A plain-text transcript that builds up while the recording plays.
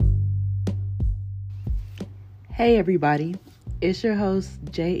Hey everybody, it's your host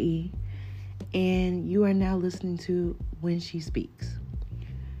J.E. and you are now listening to When She Speaks.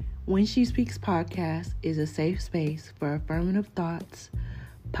 When She Speaks podcast is a safe space for affirmative thoughts,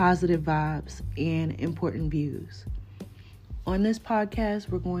 positive vibes, and important views. On this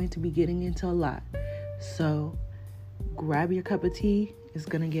podcast, we're going to be getting into a lot, so grab your cup of tea, it's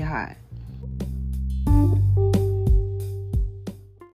going to get hot.